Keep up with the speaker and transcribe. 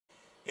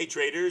Hey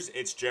traders,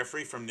 it's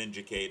Jeffrey from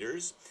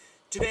Ninjacators.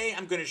 Today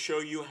I'm going to show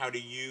you how to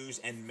use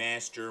and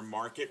master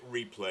Market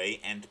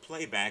Replay and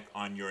Playback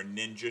on your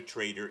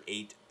NinjaTrader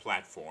 8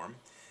 platform.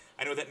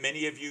 I know that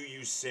many of you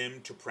use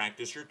Sim to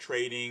practice your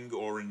trading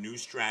or a new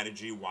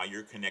strategy while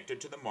you're connected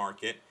to the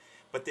market,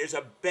 but there's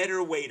a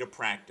better way to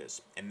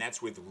practice, and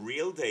that's with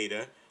real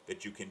data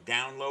that you can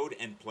download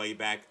and play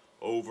back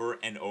over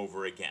and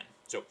over again.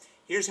 So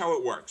here's how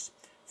it works.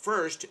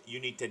 First, you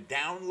need to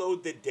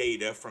download the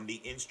data from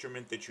the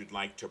instrument that you'd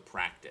like to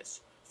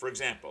practice. For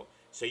example,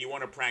 say you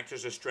want to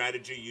practice a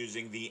strategy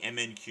using the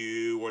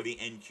MNQ or the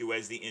NQ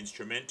as the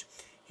instrument.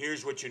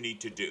 Here's what you need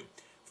to do.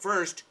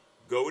 First,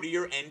 go to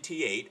your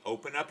NT8,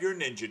 open up your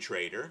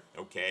NinjaTrader,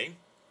 okay,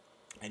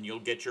 and you'll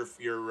get your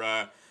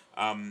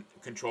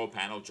control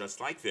panel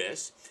just like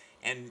this,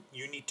 and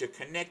you need to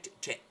connect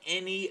to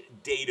any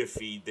data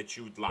feed that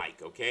you'd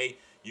like, okay?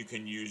 You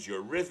can use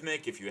your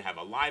Rhythmic if you have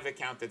a live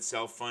account that's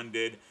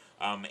self-funded,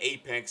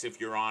 Apex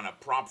if you're on a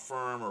prop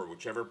firm or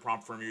whichever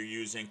prop firm you're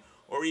using,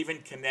 or even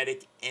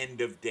Kinetic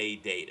end-of-day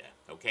data,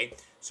 okay?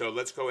 So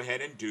let's go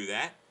ahead and do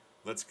that.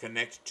 Let's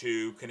connect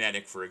to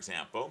Kinetic, for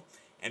example.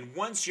 And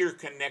once you're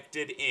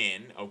connected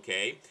in,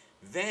 okay,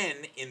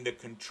 then in the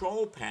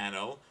control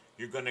panel,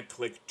 you're going to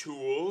click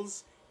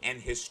Tools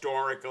and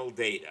Historical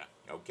Data,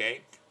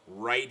 okay,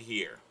 right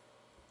here.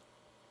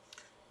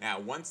 Now,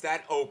 once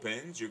that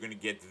opens, you're going to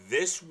get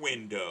this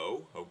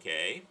window,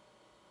 okay?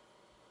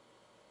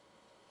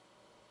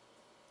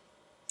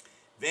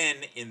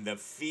 Then in the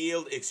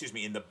field,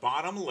 in the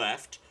bottom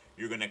left,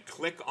 you're going to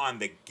click on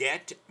the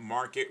Get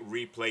Market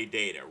Replay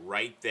Data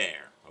right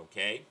there,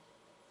 okay?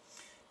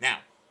 Now,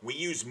 we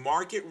use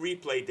Market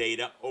Replay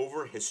Data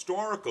over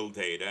historical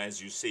data,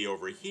 as you see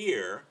over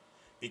here,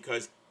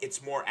 because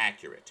it's more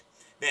accurate.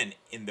 Then,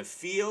 in the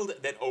field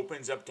that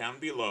opens up down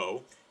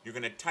below, you're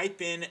going to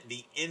type in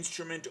the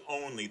instrument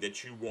only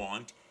that you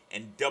want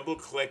and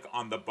double-click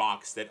on the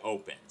box that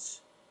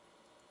opens.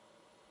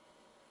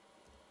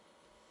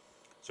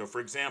 So, for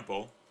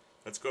example,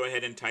 let's go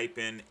ahead and type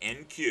in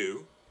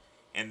NQ,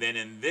 and then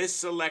in this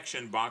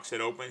selection box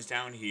that opens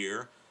down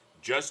here,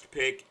 just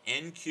pick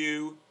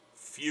NQ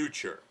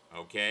Future,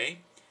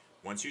 okay?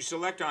 Once you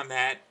select on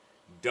that,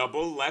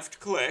 double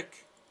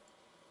left-click,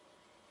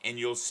 and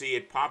you'll see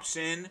it pops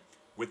in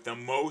with the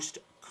most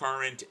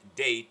current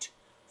date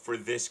for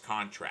this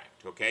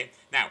contract, okay?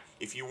 Now,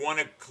 if you want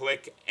to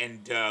click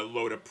and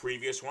load a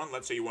previous one,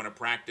 let's say you want to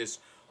practice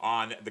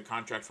on the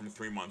contract from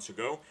 3 months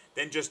ago,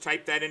 then just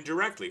type that in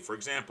directly. For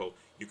example,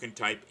 you can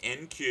type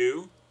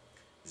NQ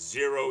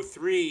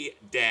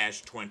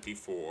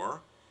 03-24,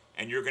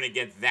 and you're going to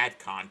get that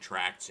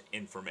contract's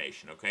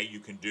information, okay? You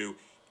can do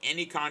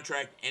any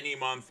contract, any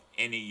month,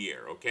 any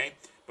year, okay?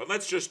 But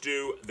let's just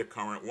do the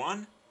current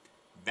one.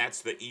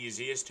 That's the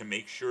easiest to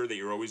make sure that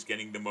you're always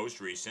getting the most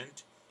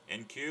recent.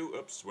 NQ,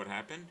 oops, what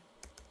happened?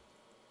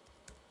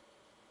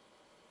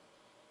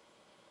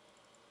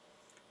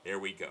 There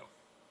we go.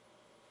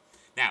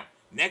 Now,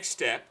 next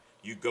step,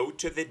 you go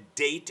to the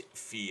date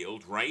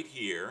field right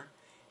here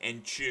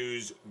and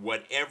choose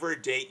whatever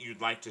date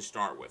you'd like to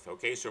start with,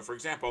 okay? So, for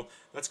example,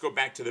 let's go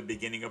back to the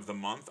beginning of the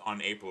month on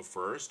April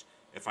 1st.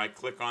 If I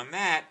click on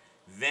that,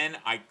 then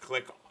I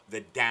click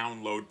the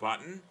download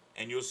button,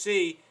 and you'll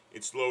see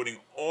it's loading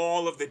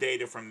all of the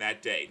data from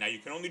that day. Now, you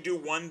can only do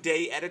one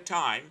day at a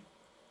time,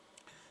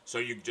 so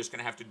you're just going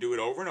to have to do it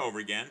over and over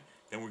again.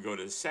 Then we go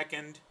to the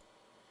second,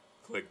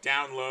 click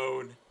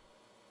download,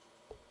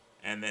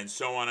 and then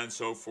so on and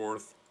so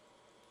forth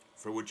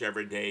for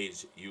whichever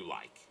days you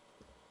like.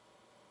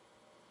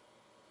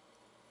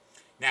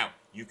 Now,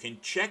 you can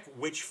check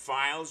which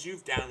files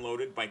you've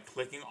downloaded by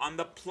clicking on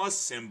the plus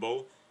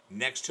symbol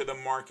next to the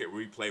Market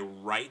Replay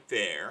right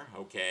there,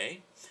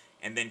 okay?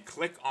 And then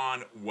click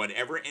on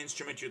whatever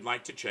instrument you'd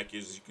like to check.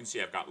 As you can see,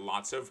 I've got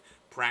lots of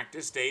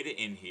practice data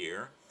in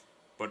here.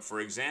 But for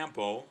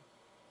example,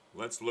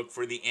 let's look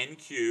for the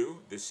NQ,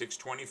 the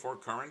 624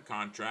 current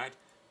contract.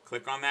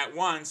 Click on that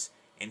once,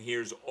 and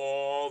here's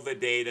all the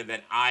data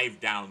that I've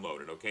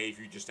downloaded, okay? If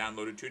you just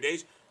downloaded 2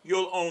 days,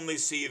 you'll only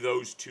see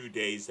those 2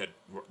 days that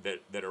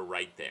are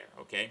right there,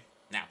 okay?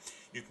 Now,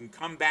 you can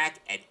come back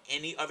at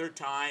any other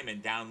time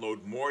and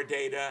download more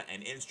data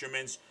and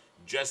instruments.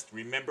 Just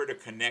remember to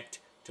connect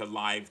to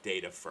live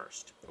data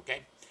first,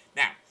 okay?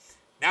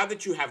 Now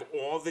that you have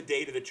all the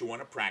data that you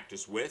want to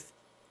practice with,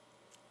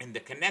 in the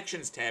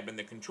Connections tab in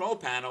the Control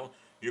Panel,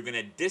 you're going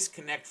to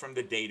disconnect from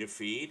the data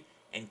feed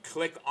and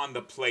click on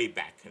the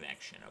Playback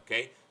Connection,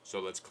 okay? So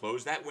let's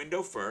close that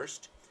window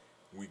first.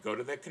 We go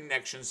to the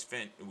Connections,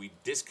 we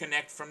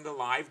disconnect from the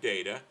live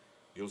data.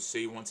 You'll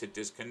see once it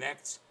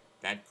disconnects,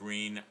 that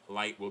green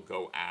light will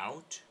go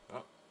out.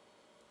 Oh,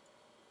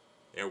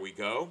 there we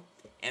go.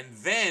 And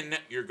then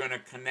you're going to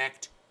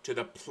connect to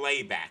the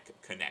Playback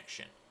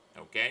Connection,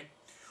 okay?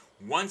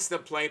 Once the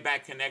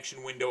Playback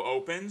Connection window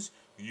opens,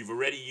 you've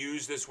already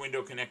used this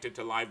window connected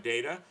to live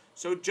data,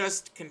 so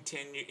just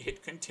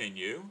hit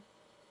continue.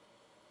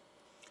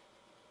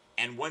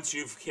 And once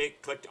you've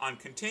clicked on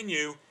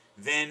continue,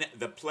 then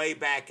the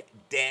Playback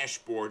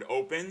Dashboard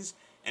opens,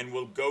 and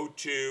we'll go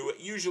to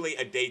usually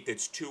a date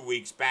that's 2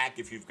 weeks back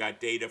if you've got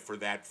data for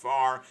that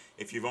far.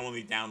 If you've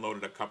only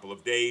downloaded a couple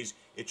of days,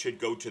 it should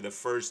go to the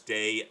first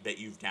day that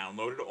you've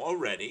downloaded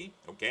already,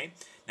 okay?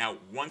 Now,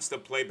 once the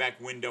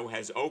playback window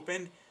has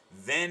opened,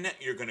 then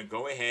you're going to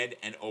go ahead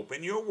and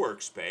open your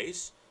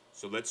workspace.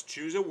 So let's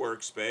choose a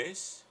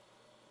workspace.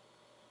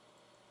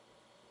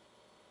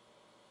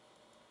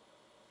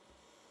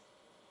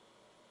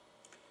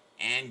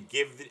 And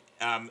give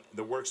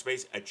the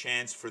workspace a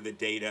chance for the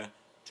data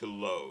to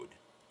load.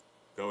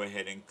 Go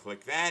ahead and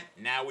click that.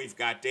 Now we've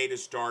got data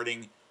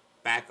starting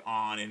back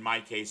on, in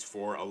my case,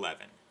 4/11.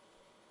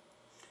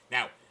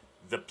 Now,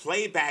 the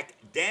Playback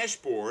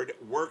Dashboard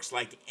works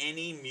like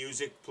any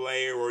music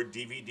player or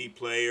DVD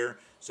player.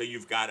 So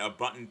you've got a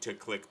button to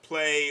click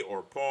play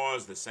or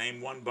pause, the same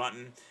one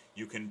button.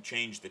 You can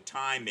change the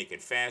time, make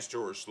it faster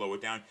or slow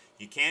it down.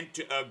 You can't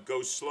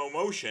go slow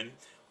motion,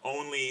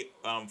 only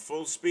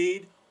full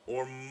speed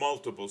or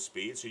multiple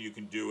speed. So you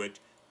can do it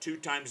 2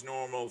 times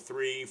normal,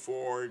 3,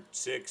 4,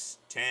 6,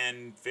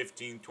 10,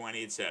 15,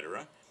 20,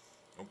 etc.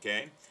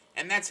 Okay?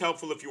 And that's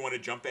helpful if you want to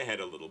jump ahead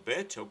a little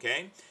bit,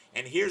 okay?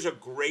 And here's a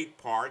great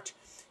part.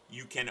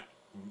 You can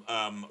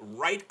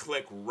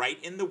right-click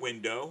right in the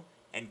window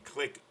and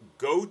click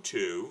Go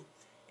To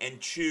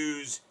and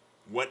choose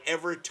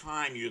whatever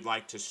time you'd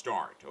like to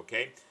start,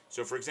 okay?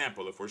 So, for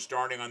example, if we're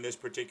starting on this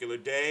particular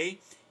day,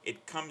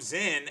 it comes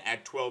in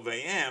at 12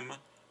 a.m.,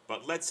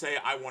 but let's say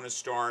I want to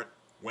start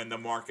when the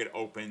market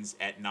opens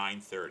at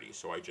 9:30.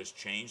 So I just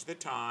change the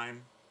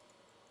time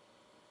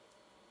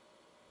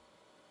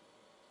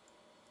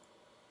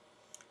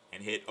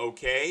and hit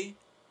OK.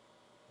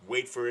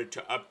 Wait for it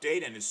to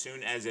update, and as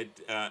soon as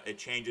it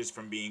changes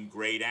from being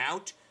grayed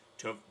out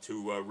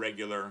to a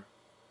regular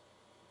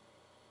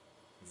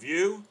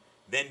view,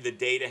 then the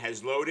data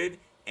has loaded,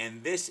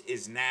 and this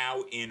is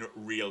now in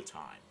real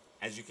time.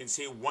 As you can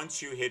see,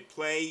 once you hit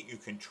play, you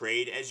can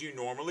trade as you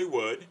normally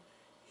would.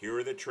 Here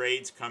are the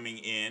trades coming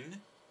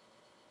in.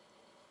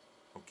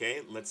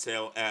 Okay, let's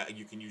sell.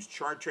 You can use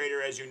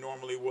NinjaTrader as you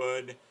normally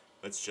would.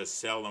 Let's just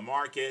sell the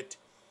market.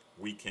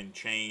 We can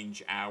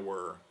change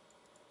our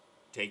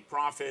take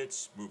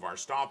profits, move our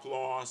stop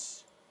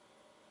loss.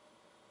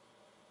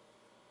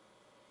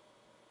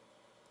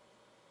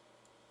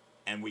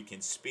 And we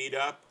can speed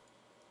up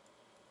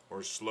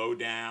or slow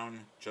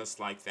down just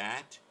like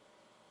that.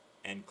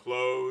 And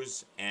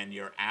close, and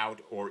you're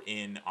out or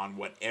in on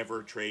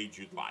whatever trade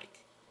you'd like.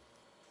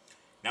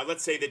 Now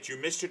let's say that you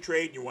missed a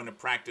trade, you want to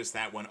practice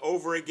that one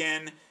over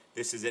again.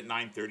 This is at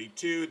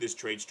 9:32, this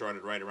trade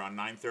started right around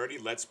 9:30.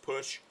 Let's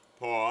push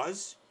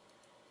pause,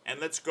 and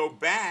let's go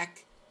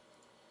back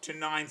to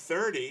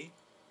 9:30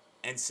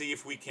 and see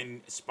if we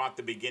can spot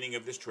the beginning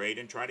of this trade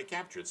and try to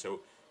capture it.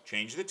 So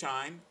change the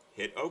time,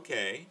 hit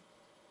OK,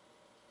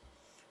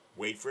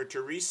 wait for it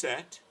to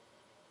reset.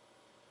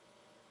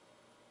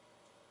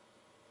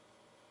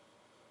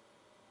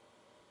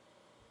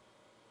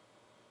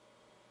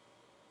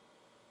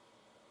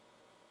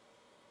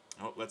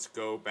 Oh, let's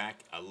go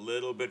back a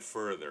little bit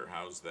further.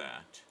 How's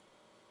that?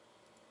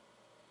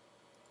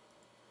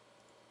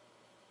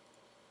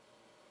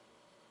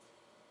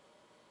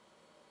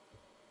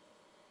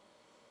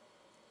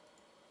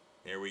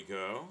 There we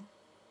go.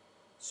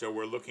 So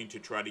we're looking to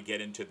try to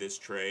get into this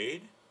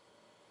trade.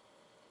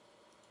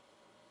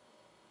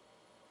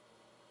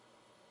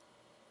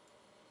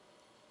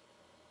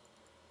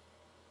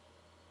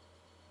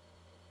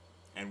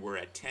 And we're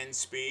at 10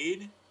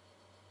 speed.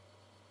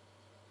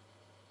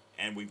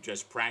 And we've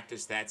just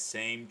practiced that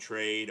same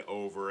trade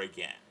over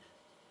again.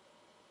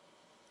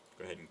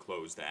 Go ahead and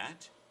close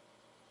that.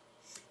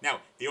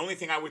 Now, the only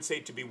thing I would say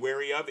to be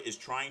wary of is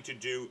trying to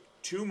do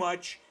too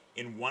much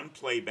in one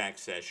playback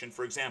session.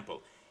 For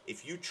example,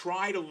 if you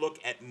try to look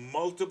at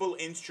multiple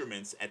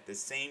instruments at the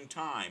same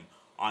time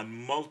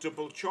on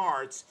multiple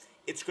charts,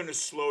 it's going to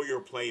slow your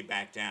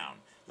playback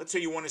down. Let's say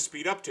you want to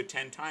speed up to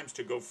 10 times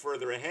to go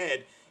further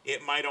ahead.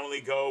 It might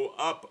only go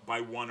up by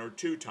 1 or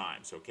 2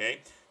 times,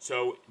 okay?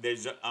 So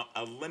there's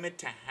a limit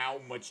to how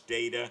much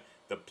data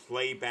the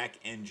playback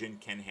engine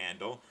can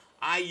handle.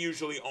 I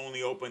usually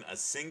only open a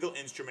single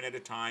instrument at a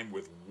time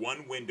with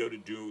one window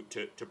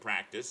to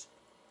practice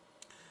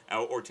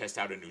or test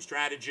out a new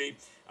strategy,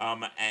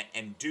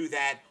 and do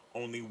that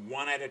only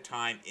one at a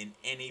time in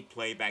any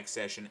playback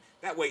session.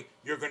 That way,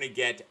 you're going to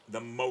get the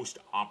most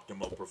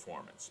optimal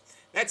performance.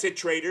 That's it,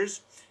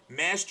 traders.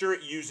 Master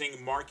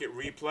using Market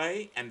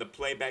Replay and the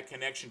Playback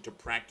Connection to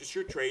practice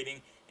your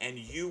trading, and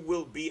you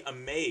will be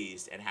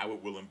amazed at how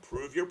it will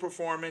improve your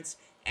performance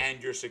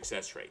and your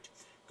success rate.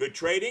 Good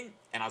trading,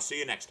 and I'll see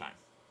you next time.